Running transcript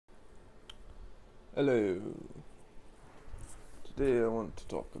Hello. Today I want to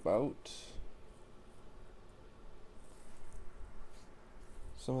talk about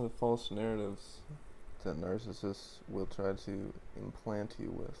some of the false narratives that narcissists will try to implant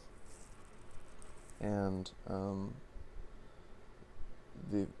you with, and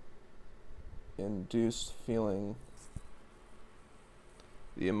the induced feeling,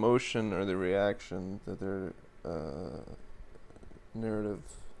 the emotion or the reaction that their narrative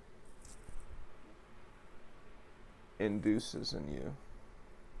induces in you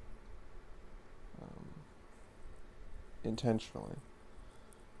intentionally.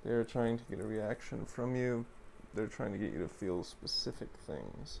 They're trying to get a reaction from you. They're trying to get you to feel specific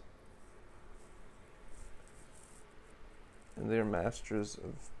things. And they're masters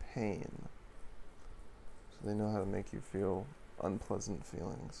of pain. So they know how to make you feel unpleasant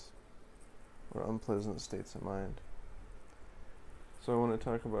feelings or unpleasant states of mind. So I want to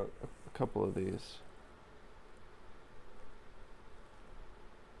talk about a couple of these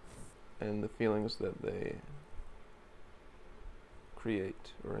and the feelings that they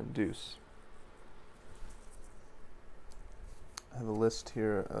create or induce. I have a list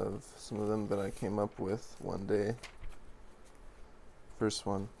here of some of them that I came up with one day. First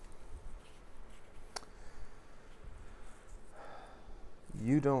one.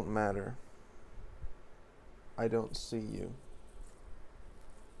 You don't matter. I don't see you.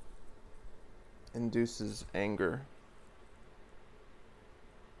 Induces anger.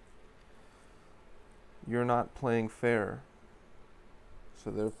 You're not playing fair. So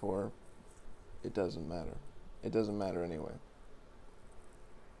therefore, it doesn't matter. It doesn't matter anyway.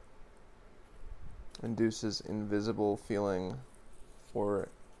 Induces invisible feeling or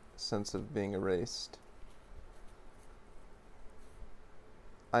sense of being erased.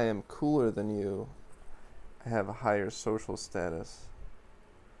 I am cooler than you. I have a higher social status.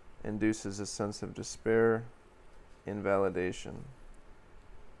 Induces a sense of despair, invalidation.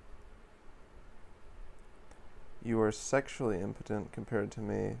 You are sexually impotent compared to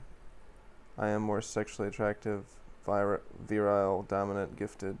me. I am more sexually attractive, virile, dominant,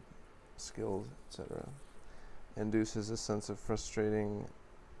 gifted, skilled, etc. Induces a sense of frustration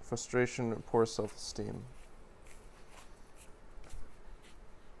or poor self-esteem.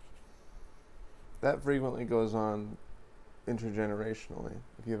 That frequently goes on intergenerationally.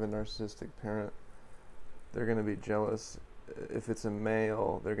 If you have a narcissistic parent, they're going to be jealous. If it's a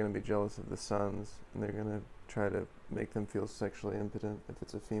male, they're going to be jealous of the sons, and they're going to try to make them feel sexually impotent. If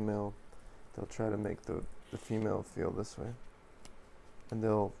it's a female, they'll try to make the female feel this way. And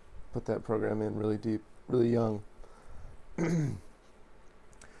they'll put that program in really deep, really young. You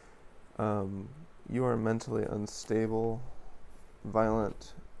are mentally unstable,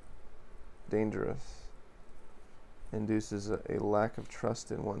 violent, dangerous. Induces a lack of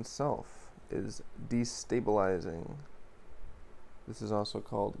trust in oneself, is destabilizing. This is also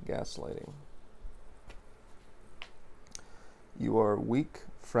called gaslighting. You are weak,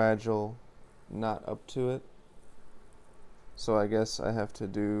 fragile, not up to it. So I guess I have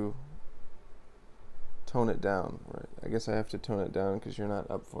to tone it down, right? I guess I have to tone it down because you're not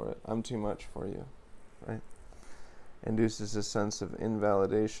up for it. I'm too much for you, right? Induces a sense of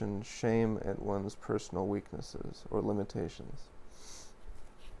invalidation, shame at one's personal weaknesses or limitations.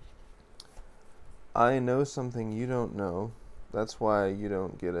 I know something you don't know. That's why you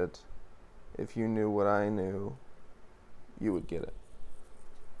don't get it. If you knew what I knew, you would get it.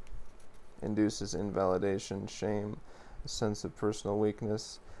 Induces invalidation, shame, a sense of personal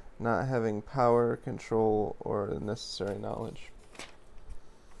weakness, not having power, control, or the necessary knowledge.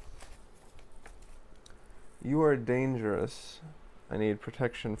 You are dangerous. I need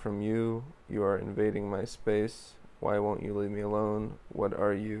protection from you. You are invading my space. Why won't you leave me alone? What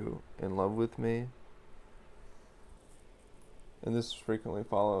are you, in love with me? And this frequently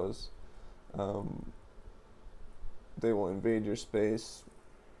follows. They will invade your space,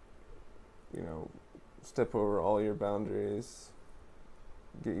 step over all your boundaries,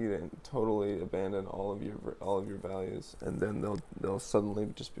 get you to totally abandon all of your values, and then they'll suddenly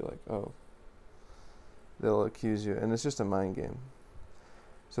just be like, oh, they'll accuse you, and it's just a mind game.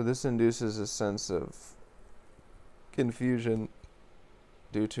 So this induces a sense of confusion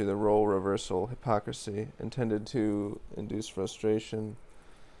due to the role reversal, hypocrisy, intended to induce frustration,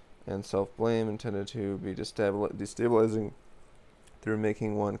 and self-blame, intended to be destabilizing through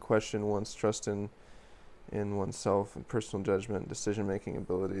making one question one's trust in oneself and personal judgment, decision-making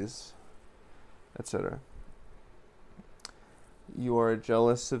abilities, etc. You are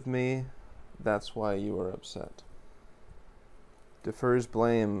jealous of me. That's why you are upset. Defers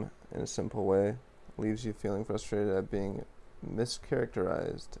blame in a simple way, leaves you feeling frustrated at being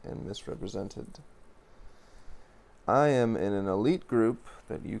mischaracterized and misrepresented. I am in an elite group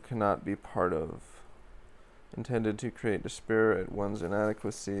that you cannot be part of, intended to create despair at one's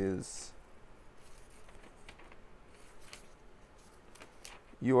inadequacies.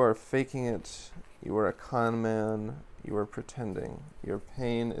 You are faking it. You are a con man. You are pretending. Your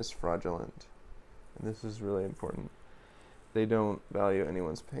pain is fraudulent. And this is really important. They don't value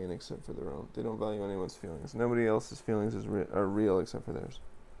anyone's pain except for their own. They don't value anyone's feelings. Nobody else's feelings are real except for theirs.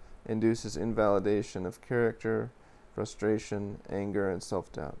 Induces invalidation of character, frustration, anger, and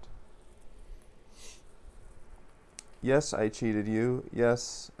self-doubt. Yes, I cheated you.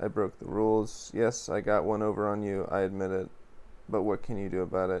 Yes, I broke the rules. Yes, I got one over on you. I admit it. But what can you do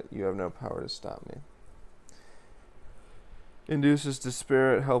about it? You have no power to stop me. Induces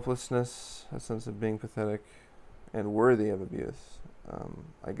despair, helplessness, a sense of being pathetic and worthy of abuse.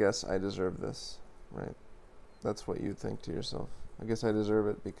 I guess I deserve this, right? That's what you think to yourself. I guess I deserve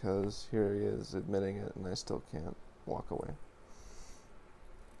it because here he is admitting it and I still can't walk away.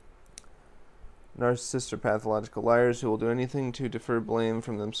 Narcissists are pathological liars who will do anything to defer blame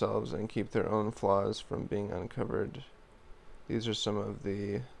from themselves and keep their own flaws from being uncovered. These are some of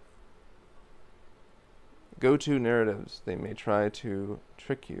the go-to narratives they may try to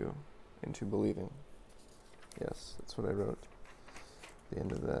trick you into believing. Yes, that's what I wrote at the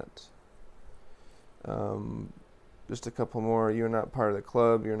end of that. Just a couple more. You're not part of the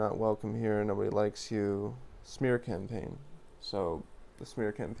club. You're not welcome here. Nobody likes you. Smear campaign. So the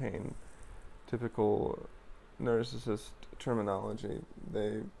smear campaign, typical narcissist terminology.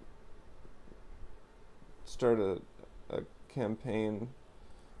 They start a campaign,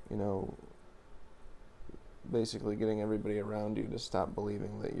 basically getting everybody around you to stop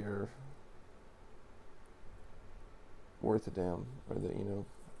believing that you're worth a damn, or that,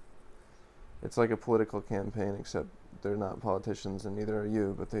 it's like a political campaign, except they're not politicians and neither are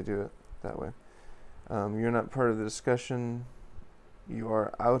you, but they do it that way. You're not part of the discussion. You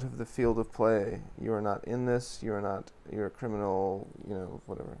are out of the field of play. You are not in this. You're a criminal,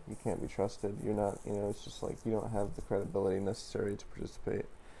 whatever. You can't be trusted. You're not, it's just like you don't have the credibility necessary to participate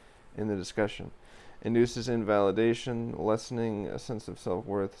in the discussion. Induces invalidation, lessening a sense of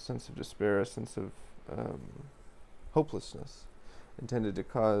self-worth, a sense of despair, a sense of hopelessness, intended to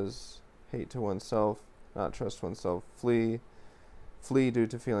cause hate to oneself, not trust oneself, flee due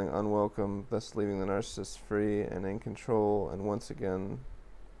to feeling unwelcome, thus leaving the narcissist free and in control, and once again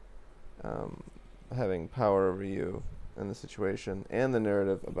having power over you and the situation and the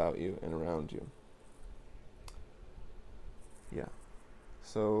narrative about you and around you. Yeah.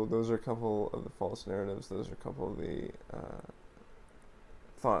 So those are a couple of the false narratives. Those are a couple of the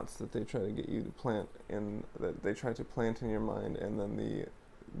thoughts that they try to get you to plant in, that they try to plant in your mind, and then the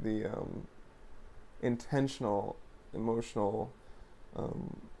intentional emotional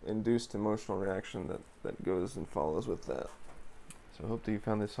induced emotional reaction that goes and follows with that. So I hope that you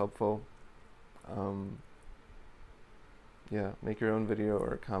found this helpful. Make your own video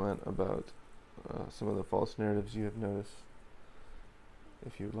or comment about some of the false narratives you have noticed,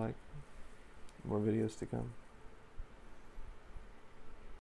 if you'd like. More videos to come.